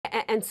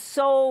And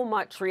so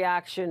much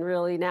reaction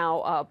really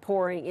now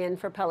pouring in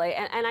for Pelé.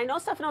 And I know,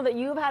 Stefano, that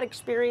you've had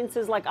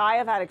experiences like I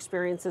have had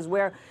experiences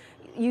where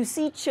you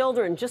see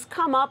children just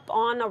come up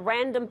on a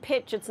random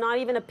pitch. It's not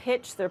even a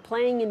pitch. They're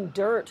playing in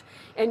dirt.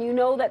 And you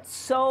know that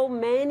so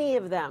many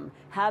of them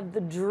have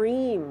the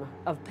dream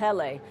of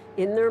Pelé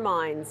in their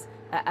minds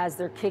as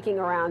they're kicking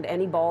around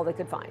any ball they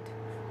could find.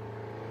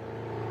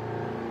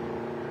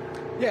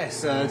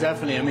 Yes,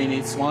 definitely. I mean,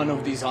 it's one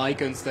of these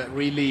icons that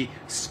really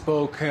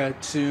spoke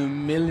to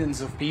millions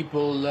of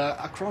people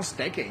across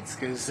decades,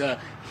 because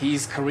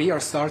his career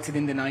started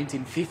in the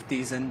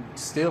 1950s, and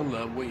still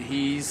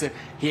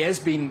he has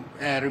been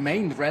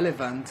remained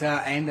relevant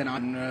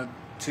and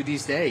to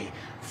this day,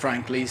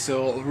 frankly.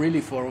 So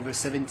really for over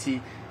 70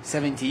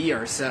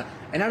 years.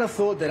 Another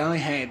thought that I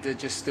had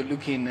just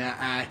looking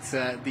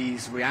at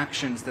these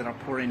reactions that are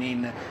pouring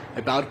in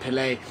about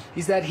Pelé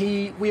is that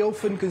we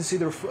often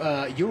consider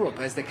Europe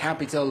as the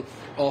capital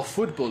of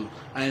football,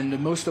 and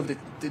most of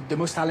the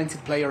most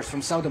talented players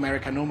from South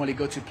America normally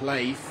go to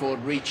play for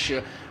rich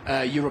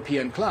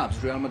European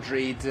clubs. Real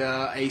Madrid,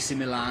 AC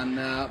Milan,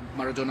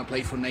 Maradona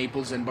played for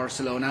Naples and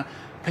Barcelona.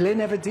 Pelé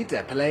never did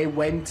that. Pelé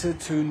went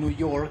to New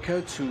York,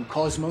 to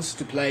Cosmos,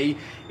 to play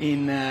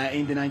in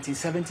the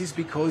 1970s,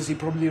 because he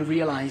probably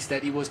realized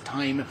that it was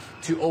time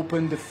to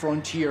open the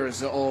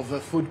frontiers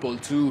of football,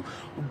 to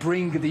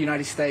bring the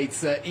United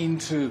States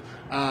into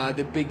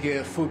the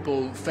big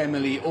football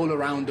family all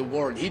around the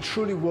world. He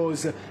truly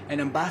was an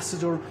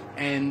ambassador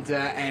and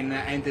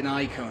an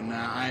icon,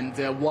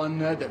 and one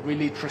that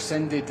really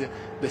transcended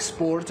the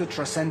sport,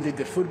 transcended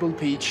the football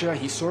pitch.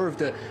 He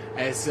served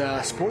as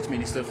sports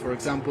minister, for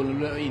example,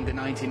 in the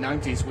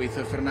 1990s with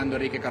Fernando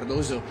Henrique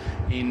Cardoso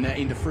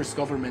in the first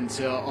government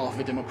of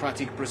a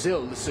democratic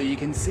Brazil. So you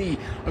can see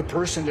a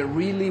person that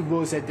really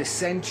was at the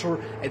center,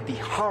 at the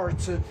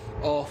heart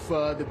of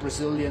the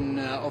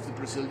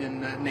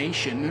Brazilian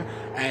nation,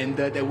 and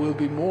that will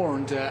be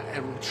mourned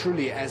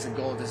truly as a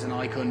god, as an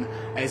icon,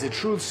 as a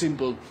true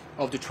symbol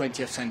of the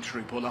 20th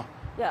century, Paula.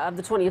 Yeah, of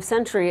the 20th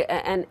century,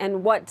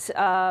 and what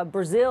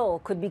Brazil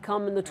could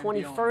become in the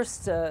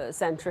 21st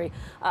century.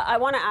 I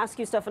want to ask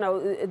you,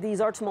 Stefano,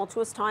 these are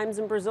tumultuous times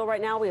in Brazil right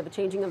now. We have a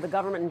changing of the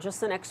government in just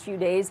the next few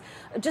days.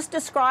 Just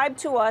describe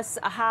to us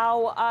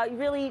how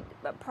really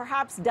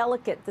perhaps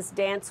delicate this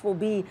dance will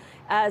be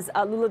as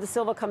Lula da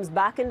Silva comes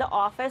back into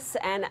office,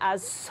 and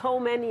as so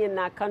many in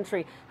that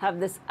country have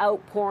this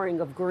outpouring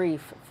of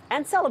grief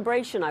and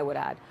celebration, I would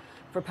add,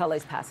 for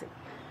Pelé's passing.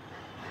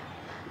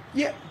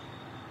 Yeah.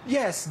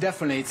 Yes,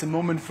 definitely. It's a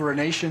moment for a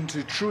nation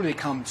to truly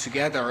come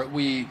together.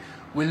 We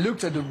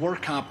looked at the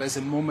World Cup as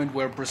a moment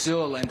where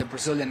Brazil and the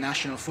Brazilian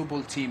national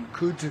football team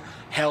could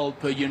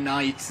help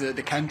unite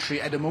the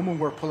country at a moment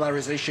where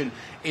polarization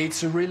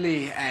it's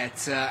really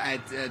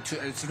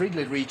it's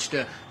really reached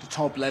the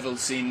top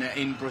levels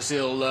in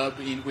Brazil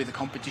with the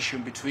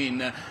competition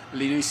between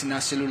Luis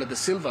Inácio Lula da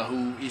Silva,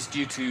 who is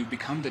due to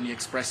become the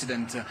next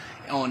president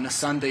on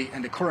Sunday,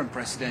 and the current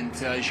president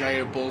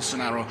Jair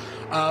Bolsonaro.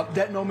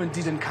 That moment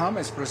didn't come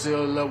as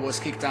Brazil was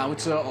kicked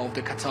out of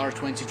the Qatar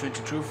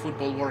 2022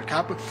 Football World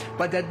Cup.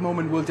 But that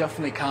moment will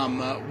definitely come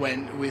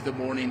with the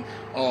morning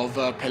of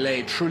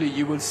Pelé. Truly,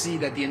 you will see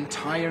that the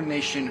entire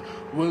nation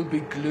will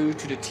be glued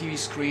to the TV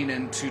screen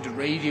and to the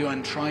radio,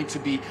 and try to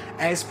be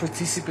as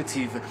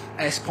participative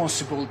as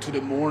possible to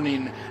the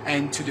mourning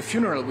and to the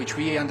funeral, which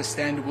we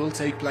understand will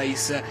take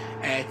place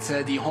at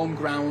the home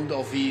ground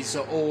of his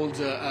old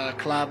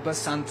club,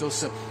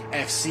 Santos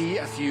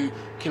FC, a few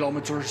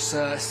kilometers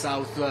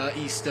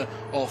southeast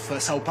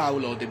of Sao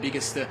Paulo, the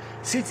biggest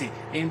city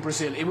in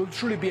Brazil. It will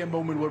truly be a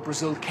moment where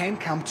Brazil can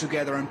come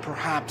together and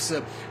perhaps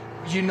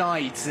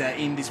unite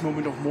in this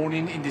moment of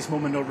mourning, in this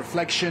moment of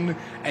reflection,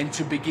 and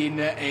to begin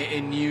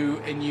a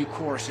new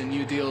course, a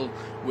new deal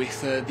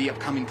with the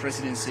upcoming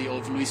presidency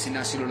of Luis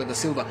Inácio Lula da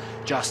Silva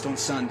just on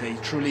Sunday.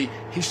 Truly,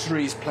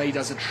 history is played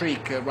as a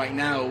trick right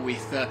now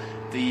with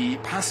the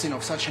passing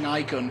of such an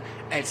icon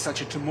at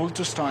such a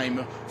tumultuous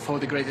time for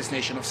the greatest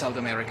nation of South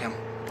America.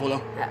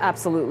 Paula?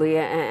 Absolutely,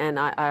 and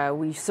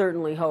we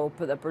certainly hope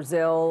that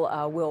Brazil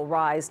will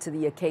rise to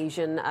the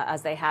occasion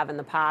as they have in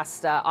the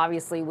past,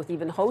 obviously with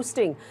even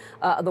hosting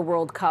the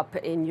World Cup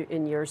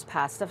in years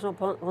past. Stefano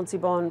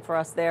Pozzebon for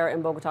us there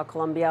in Bogota,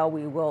 Colombia.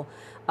 We will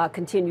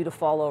continue to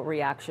follow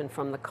reaction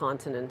from the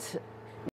continent.